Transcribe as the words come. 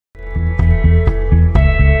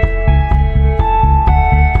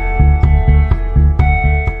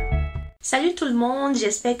Salut tout le monde,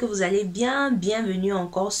 j'espère que vous allez bien. Bienvenue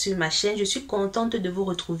encore sur ma chaîne. Je suis contente de vous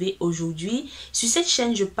retrouver aujourd'hui. Sur cette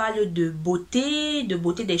chaîne, je parle de beauté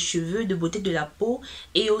des cheveux, de beauté de la peau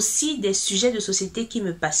et aussi des sujets de société qui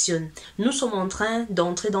me passionnent. Nous sommes en train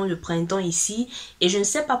d'entrer dans le printemps ici et je ne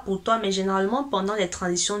sais pas pour toi, mais généralement pendant les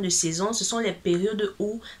transitions de saison, ce sont les périodes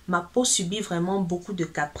où ma peau subit vraiment beaucoup de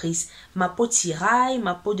caprices. Ma peau tiraille,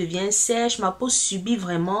 ma peau devient sèche, ma peau subit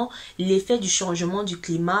vraiment l'effet du changement du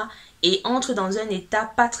climat et entre dans un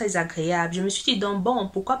état pas très agréable. Je me suis dit donc bon,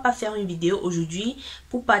 pourquoi pas faire une vidéo aujourd'hui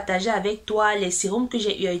pour partager avec toi les sérums que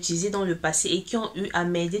j'ai eu à utiliser dans le passé et qui ont eu à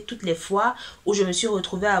m'aider toutes les fois où je me suis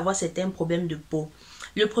retrouvée à avoir certains problèmes de peau.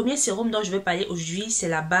 Le premier sérum dont je vais parler aujourd'hui, c'est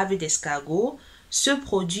la bave d'escargot. Ce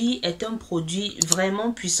produit est un produit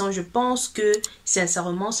vraiment puissant. Je pense que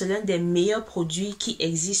sincèrement, c'est l'un des meilleurs produits qui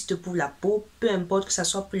existent pour la peau, peu importe que ce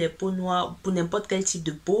soit pour les peaux noires ou pour n'importe quel type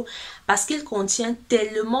de peau, parce qu'il contient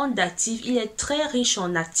tellement d'actifs. Il est très riche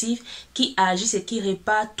en actifs qui agissent et qui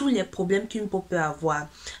réparent tous les problèmes qu'une peau peut avoir.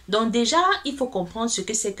 Donc déjà, il faut comprendre ce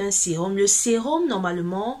que c'est qu'un sérum. Le sérum,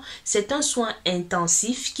 normalement, c'est un soin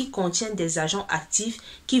intensif qui contient des agents actifs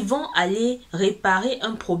qui vont aller réparer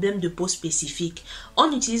un problème de peau spécifique.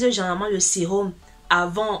 On utilise généralement le sérum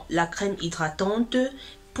avant la crème hydratante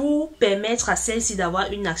pour permettre à celle-ci d'avoir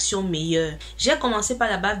une action meilleure. J'ai commencé par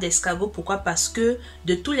la bave d'escargot. Pourquoi? Parce que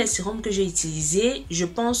de tous les sérums que j'ai utilisés, je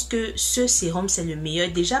pense que ce sérum c'est le meilleur.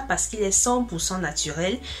 Déjà parce qu'il est 100%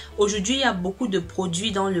 naturel. Aujourd'hui, il y a beaucoup de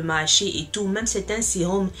produits dans le marché et tout. Même certains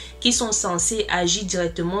sérums qui sont censés agir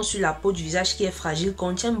directement sur la peau du visage qui est fragile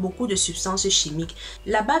contiennent beaucoup de substances chimiques.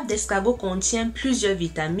 La bave d'escargot contient plusieurs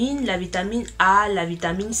vitamines. La vitamine A, la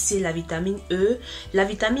vitamine C, la vitamine E. La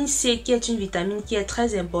vitamine C qui est une vitamine qui est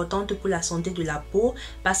très importante pour la santé de la peau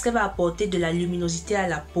parce qu'elle va apporter de la luminosité à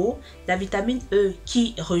la peau. La vitamine E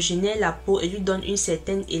qui régénère la peau et lui donne une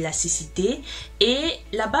certaine élasticité. Et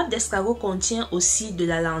la bave d'escargot contient aussi de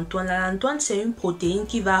la lantoine. La lantoine, c'est une protéine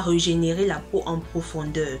qui va régénérer la peau en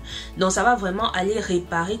profondeur. Donc ça va vraiment aller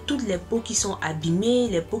réparer toutes les peaux qui sont abîmées,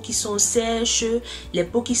 les peaux qui sont sèches, les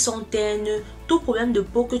peaux qui sont ternes, tout problème de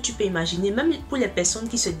peau que tu peux imaginer. Même pour les personnes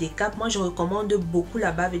qui se décapent, moi je recommande beaucoup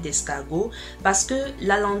la bave d'escargot parce que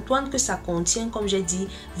la lantoine que ça contient, comme j'ai dit,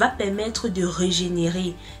 va permettre de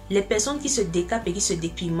régénérer. Les personnes qui se décapent et qui se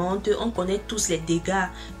dépigmentent, on connaît tous les dégâts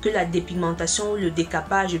que la dépigmentation ou le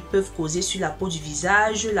décapage peuvent causer sur la peau du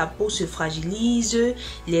visage. La peau se fragilise,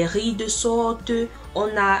 les rides sortent, on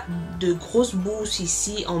a de grosses bousses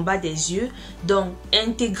ici en bas des yeux. Donc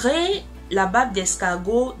intégrer la bave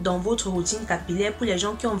d'escargot dans votre routine capillaire pour les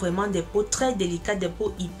gens qui ont vraiment des peaux très délicates, des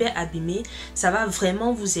peaux hyper abîmées, ça va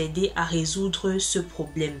vraiment vous aider à résoudre ce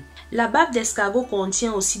problème. La bave d'escargot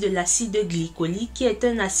contient aussi de l'acide glycolique qui est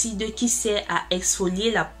un acide qui sert à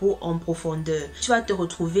exfolier la peau en profondeur. Tu vas te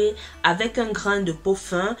retrouver avec un grain de peau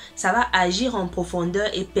fin, ça va agir en profondeur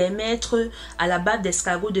et permettre à la bave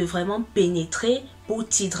d'escargot de vraiment pénétrer pour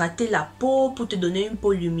t'hydrater la peau, pour te donner une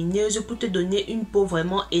peau lumineuse, pour te donner une peau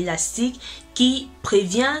vraiment élastique qui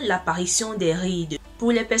prévient l'apparition des rides.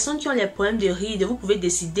 Pour les personnes qui ont les problèmes de rides, vous pouvez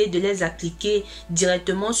décider de les appliquer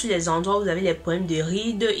directement sur les endroits où vous avez les problèmes de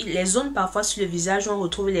rides. Les zones parfois sur le visage où on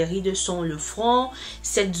retrouve les rides sont le front,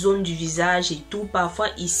 cette zone du visage et tout. Parfois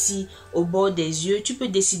ici au bord des yeux. Tu peux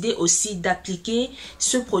décider aussi d'appliquer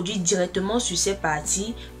ce produit directement sur ces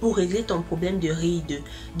parties pour régler ton problème de rides.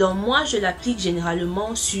 Donc moi je l'applique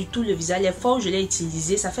généralement sur tout le visage. Les fois où je l'ai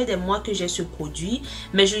utilisé, ça fait des mois que j'ai ce produit,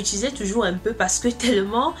 mais je l'utilisais toujours un peu parce que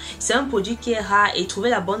tellement c'est un produit qui est rare et trouver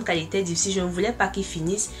la bonne qualité est difficile. Je ne voulais pas qu'il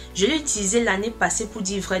finisse. Je l'ai utilisé l'année passée pour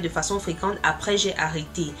dire vrai de façon fréquente. Après j'ai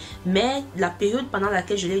arrêté. Mais la période pendant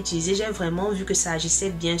laquelle je l'ai utilisé, j'ai vraiment vu que ça agissait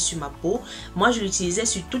bien sur ma peau. Moi je l'utilisais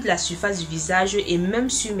sur toute la surface du visage et même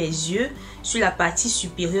sur mes yeux, sur la partie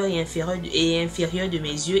supérieure et inférieure de mes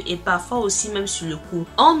yeux et parfois aussi même sur le cou.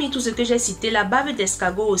 Hormis tout ce que j'ai cité, la bave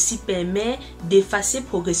d'escargot aussi permet d'effacer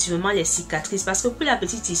progressivement les cicatrices parce que pour la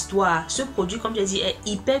petite histoire, ce produit comme j'ai dit est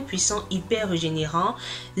hyper puissant, hyper régénérant.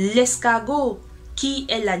 L'escargot qui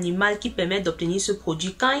est l'animal qui permet d'obtenir ce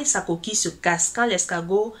produit, quand sa coquille se casse, quand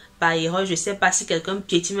l'escargot, par erreur, je ne sais pas si quelqu'un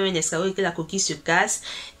piétine même un escargot et que la coquille se casse,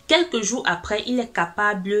 quelques jours après, il est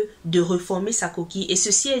capable de reformer sa coquille. Et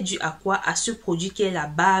ceci est dû à quoi? À ce produit qui est la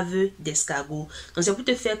bave d'escargot. Donc c'est pour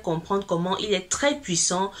te faire comprendre comment il est très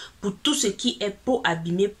puissant pour tout ce qui est peau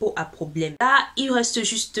abîmée, peau à problème. Là, il reste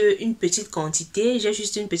juste une petite quantité. J'ai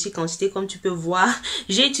juste une petite quantité comme tu peux voir.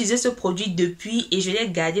 J'ai utilisé ce produit depuis et je l'ai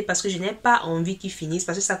gardé parce que je n'ai pas envie qu'il finisse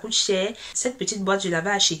parce que ça coûte cher. Cette petite boîte, je l'avais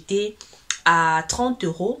achetée à 30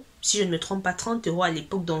 €. Si je ne me trompe pas, 30 € à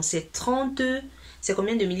l'époque. Donc c'est 30... C'est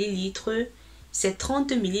combien de millilitres? c'est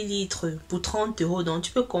 30 ml pour 30 €. Donc,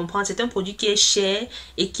 tu peux comprendre, c'est un produit qui est cher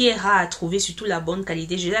et qui est rare à trouver, surtout la bonne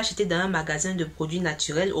qualité. Je l'ai acheté dans un magasin de produits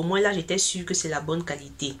naturels. Au moins, là, j'étais sûre que c'est la bonne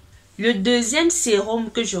qualité. Le deuxième sérum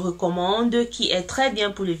que je recommande, qui est très bien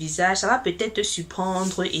pour le visage, ça va peut-être te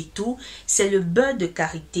surprendre et tout, c'est le beurre de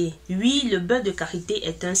karité. Oui, le beurre de karité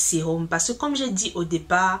est un sérum parce que comme j'ai dit au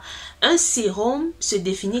départ, un sérum se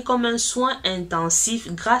définit comme un soin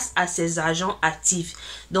intensif grâce à ses agents actifs.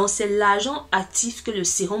 Donc, c'est l'agent actif que le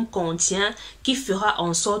sérum contient qui fera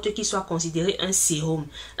en sorte qu'il soit considéré un sérum.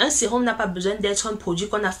 Un sérum n'a pas besoin d'être un produit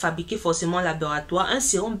qu'on a fabriqué forcément en laboratoire. Un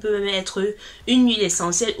sérum peut même être une huile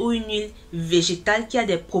essentielle ou une huile végétale qui a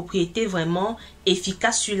des propriétés vraiment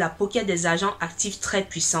efficaces sur la peau, qui a des agents actifs très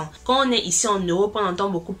puissants. Quand on est ici en Europe, on entend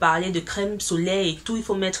beaucoup parler de crème solaire et tout. Il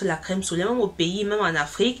faut mettre la crème solaire. Même au pays, même en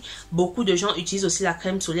Afrique, beaucoup de gens utilisent aussi la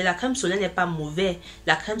crème solaire. La crème solaire n'est pas mauvaise.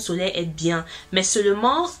 La crème solaire est bien. Mais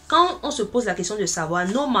seulement, quand on se pose la question de savoir,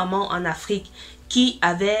 nos mamans en Afrique qui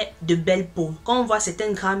avaient de belles peaux. Quand on voit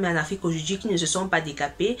certaines grand-mères en Afrique aujourd'hui qui ne se sont pas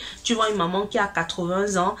décapées, tu vois une maman qui a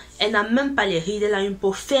 80 ans, elle n'a même pas les rides, elle a une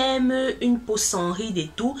peau ferme, une peau sans rides et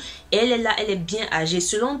tout, et elle est là, elle est bien âgée.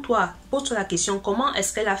 Selon toi, pose-toi la question, comment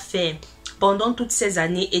est-ce qu'elle a fait pendant toutes ces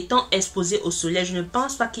années, étant exposée au soleil? Je ne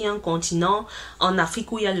pense pas qu'il y ait un continent en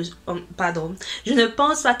Afrique où il y a le... Je ne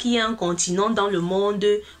pense pas qu'il y ait un continent dans le monde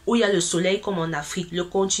où il y a le soleil comme en Afrique. Le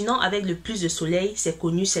continent avec le plus de soleil, c'est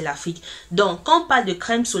connu, c'est l'Afrique. Donc, quand on parle de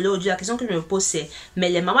crème solaire aujourd'hui, la question que je me pose c'est, mais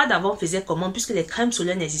les mamans d'avant faisaient comment puisque les crèmes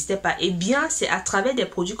solaires n'existaient pas? Eh bien, c'est à travers des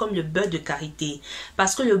produits comme le beurre de karité.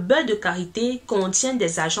 Parce que le beurre de karité contient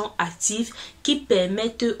des agents actifs qui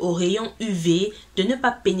permettent aux rayons UV de ne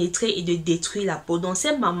pas pénétrer et de détruire la peau. Donc,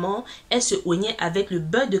 ces mamans, elles se oignaient avec le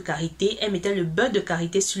beurre de karité, elles mettaient le beurre de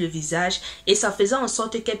karité sur le visage et ça faisait en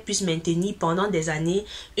sorte qu'elles puissent maintenir pendant des années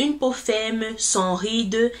une peau ferme, sans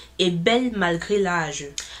rides et belle malgré l'âge.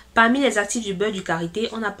 Parmi les actifs du beurre de karité,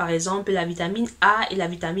 on a par exemple la vitamine A et la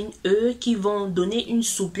vitamine E qui vont donner une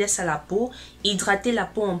souplesse à la peau, hydrater la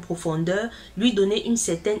peau en profondeur, lui donner une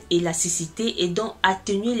certaine élasticité et donc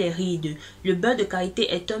atténuer les rides. Le beurre de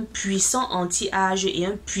karité est un puissant anti-âge et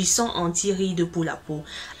un puissant anti-rides pour la peau.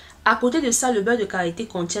 À côté de ça, le beurre de karité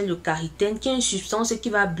contient le carotène qui est une substance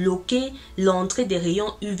qui va bloquer l'entrée des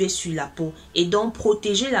rayons UV sur la peau et donc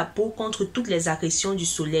protéger la peau contre toutes les agressions du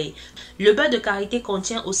soleil. Le beurre de karité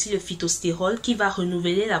contient aussi le phytostérol qui va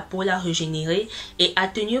renouveler la peau, la régénérer et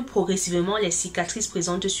atténuer progressivement les cicatrices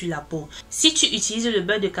présentes sur la peau. Si tu utilises le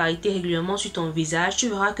beurre de karité régulièrement sur ton visage, tu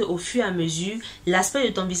verras qu'au fur et à mesure, l'aspect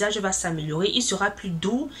de ton visage va s'améliorer. Il sera plus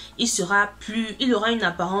doux, il aura une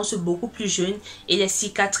apparence beaucoup plus jeune et les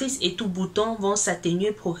cicatrices et tout bouton vont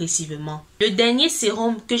s'atténuer progressivement. Le dernier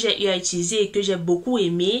sérum que j'ai eu à utiliser et que j'ai beaucoup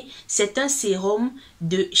aimé, c'est un sérum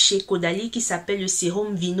de chez Caudalie qui s'appelle le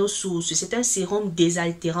sérum Vino Source. C'est un sérum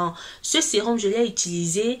désaltérant. Ce sérum, je l'ai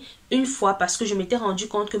utilisé une fois parce que je m'étais rendu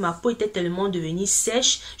compte que ma peau était tellement devenue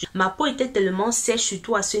sèche. Ma peau était tellement sèche,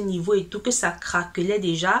 surtout à ce niveau et tout, que ça craquelait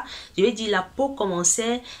déjà. Je vais dire, la peau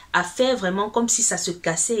commençait à faire vraiment comme si ça se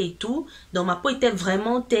cassait et tout. Donc ma peau était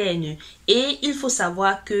vraiment terne. Et il faut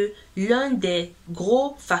savoir que l'un des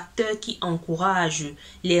gros facteurs qui encourage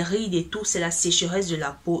les rides et tout, c'est la sécheresse de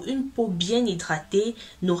la peau. Une peau bien hydratée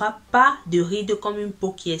n'aura pas de rides comme une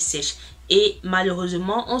peau qui est sèche. Et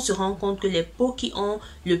malheureusement, on se rend compte que les peaux qui ont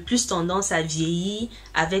le plus tendance à vieillir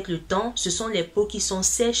avec le temps, ce sont les peaux qui sont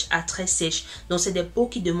sèches à très sèches. Donc, c'est des peaux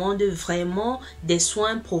qui demandent vraiment des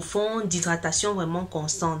soins profonds, d'hydratation vraiment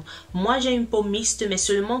constante. Moi, j'ai une peau mixte, mais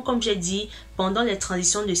seulement, comme j'ai dit, pendant les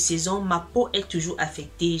transitions de saison, ma peau est toujours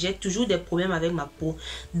affectée. J'ai toujours des problèmes avec ma peau.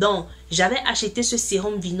 Donc, j'avais acheté ce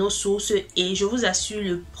sérum Vino Source et je vous assure,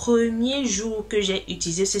 le premier jour que j'ai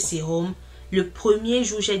utilisé ce sérum, le premier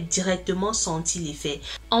jour, j'ai directement senti l'effet.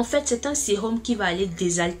 En fait, c'est un sérum qui va aller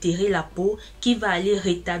désaltérer la peau, qui va aller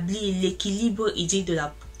rétablir l'équilibre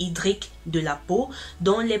hydrique de la peau.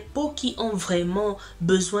 Donc, les peaux qui ont vraiment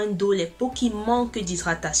besoin d'eau, les peaux qui manquent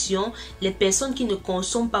d'hydratation, les personnes qui ne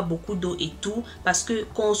consomment pas beaucoup d'eau et tout, parce que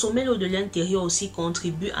consommer l'eau de l'intérieur aussi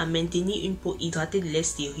contribue à maintenir une peau hydratée de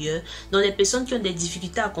l'extérieur. Donc, les personnes qui ont des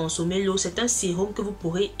difficultés à consommer l'eau, c'est un sérum que vous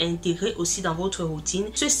pourrez intégrer aussi dans votre routine.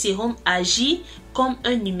 Ce sérum agit comme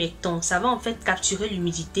un humectant. Ça va en fait capturer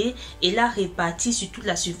l'humidité et la répartir sur toute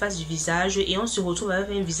la surface du visage et on se retrouve avec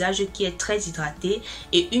un visage qui est très hydraté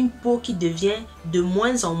et une peau qui devient de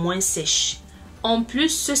moins en moins sèche. En plus,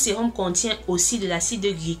 ce sérum contient aussi de l'acide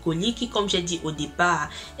glycolique qui, comme j'ai dit au départ,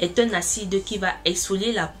 est un acide qui va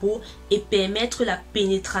exfolier la peau et permettre la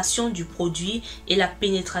pénétration du produit et la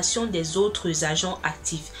pénétration des autres agents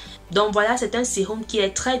actifs. Donc voilà, c'est un sérum qui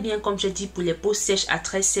est très bien, comme je dis, pour les peaux sèches à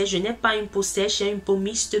très sèches. Je n'ai pas une peau sèche, j'ai une peau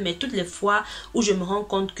mixte, mais toutes les fois où je me rends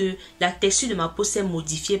compte que la texture de ma peau s'est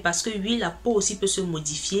modifiée, parce que oui, la peau aussi peut se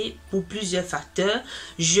modifier pour plusieurs facteurs,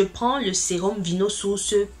 je prends le sérum Vino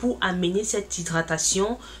Source pour amener cette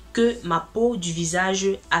hydratation que ma peau du visage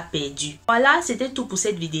a perdu. Voilà, c'était tout pour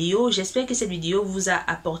cette vidéo. J'espère que cette vidéo vous a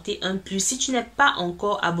apporté un plus. Si tu n'es pas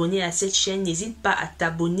encore abonné à cette chaîne, n'hésite pas à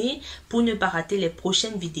t'abonner pour ne pas rater les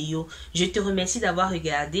prochaines vidéos. Je te remercie d'avoir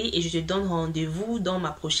regardé et je te donne rendez-vous dans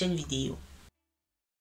ma prochaine vidéo.